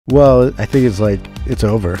Well, I think it's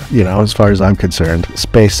over, as far as I'm concerned.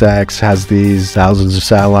 SpaceX has these thousands of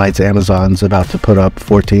satellites. Amazon's about to put up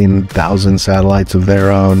 14,000 satellites of their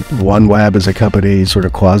own. OneWeb is a company sort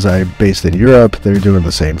of quasi-based in Europe. They're doing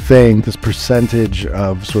the same thing. This percentage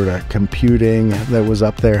of sort of computing that was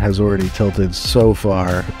up there has already tilted so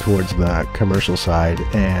far towards the commercial side.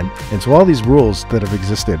 And so all these rules that have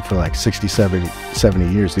existed for like 60, 70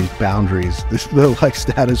 years, these boundaries, the like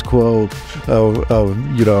status quo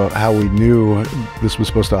of how we knew this was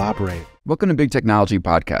supposed to operate. Welcome to Big Technology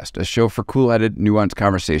Podcast, a show for cool-headed, nuanced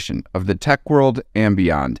conversation of the tech world and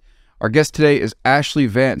beyond. Our guest today is Ashlee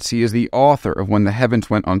Vance. He is the author of When the Heavens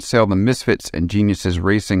Went on Sale, The Misfits and Geniuses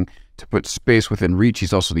Racing to Put Space Within Reach.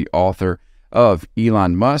 He's also the author of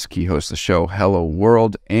Elon Musk. He hosts the show Hello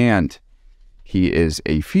World, and he is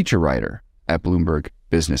a feature writer at Bloomberg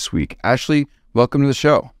Business Week. Ashlee, welcome to the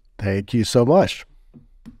show. Thank you so much.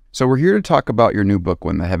 So we're here to talk about your new book,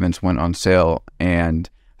 When the Heavens Went on Sale, and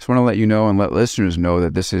I just want to let you know and let listeners know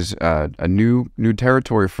that this is a new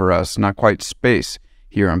territory for us, not quite space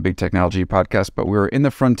here on Big Technology Podcast, but we're in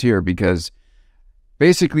the frontier because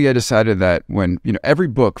basically I decided that when, every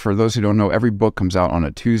book, for those who don't know, every book comes out on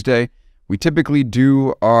a Tuesday. We typically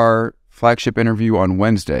do our flagship interview on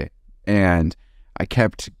Wednesday, and I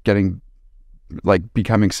kept becoming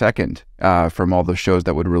second from all the shows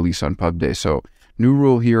that would release on Pub Day. So new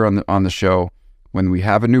rule here on the show: when we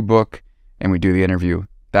have a new book and we do the interview,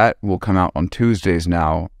 that will come out on Tuesdays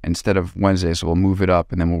now instead of Wednesdays. So we'll move it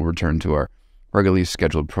up, and then we'll return to our regularly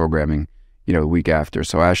scheduled programming, the week after.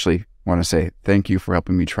 So Ashlee, want to say thank you for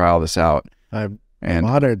helping me trial this out. I'm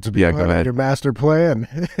honored to be part of your master plan.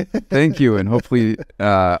 Thank you, and hopefully,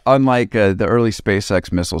 unlike the early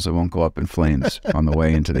SpaceX missiles, it won't go up in flames on the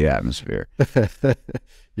way into the atmosphere.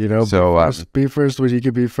 Be first when you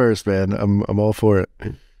can be first, man. I'm all for it.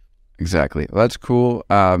 Exactly. Well, that's cool.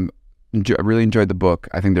 I really enjoyed the book.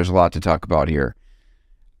 I think there's a lot to talk about here.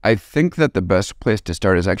 I think that the best place to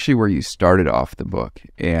start is actually where you started off the book.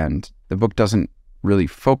 And the book doesn't really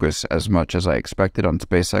focus as much as I expected on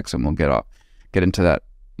SpaceX, and we'll get into that,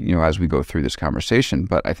 as we go through this conversation.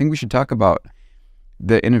 But I think we should talk about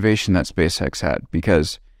the innovation that SpaceX had,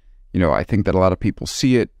 because I think that a lot of people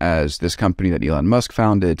see it as this company that Elon Musk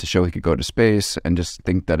founded to show he could go to space, and just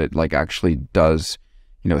think that it actually does,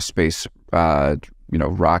 space,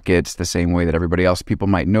 rockets the same way that everybody else. People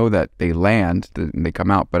might know that they land and they come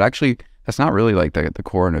out, but actually that's not really the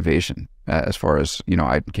core innovation as far as,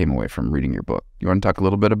 I came away from reading your book. You want to talk a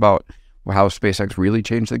little bit about how SpaceX really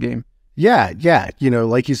changed the game? Yeah.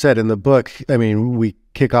 Like you said in the book, we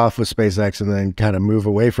kick off with SpaceX and then kind of move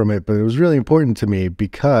away from it. But it was really important to me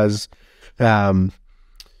because it's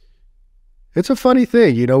a funny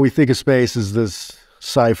thing. We think of space as this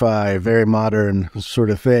sci-fi, very modern sort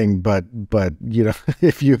of thing. But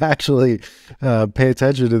if you actually pay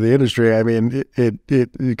attention to the industry,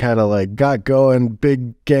 it kind of got going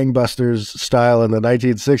big gangbusters style in the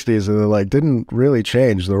 1960s, and then didn't really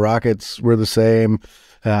change. The rockets were the same.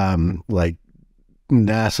 NASA,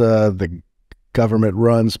 the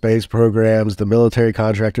government-run space programs, the military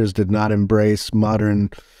contractors did not embrace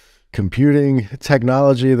modern computing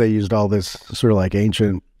technology. They used all this sort of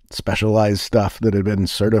ancient specialized stuff that had been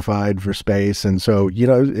certified for space. And so,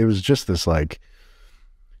 it was just this it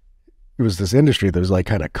was this industry that was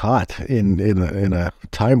kind of caught in a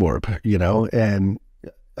time warp, and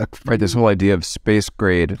right. This whole idea of space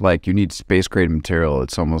grade, you need space grade material.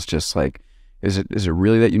 It's almost just is it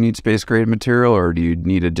really that you need space grade material, or do you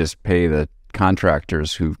need to just pay the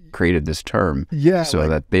contractors who created this term so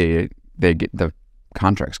that they get the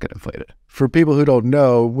contracts get inflated? For people who don't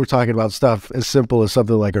know, we're talking about stuff as simple as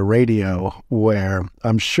something like a radio, where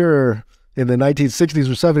I'm sure in the 1960s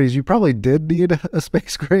or 70s, you probably did need a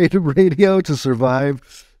space grade radio to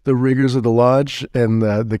survive the rigors of the launch and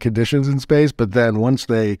the conditions in space. But then once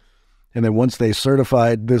they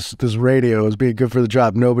certified this radio as being good for the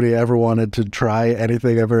job, nobody ever wanted to try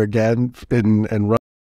anything ever again and run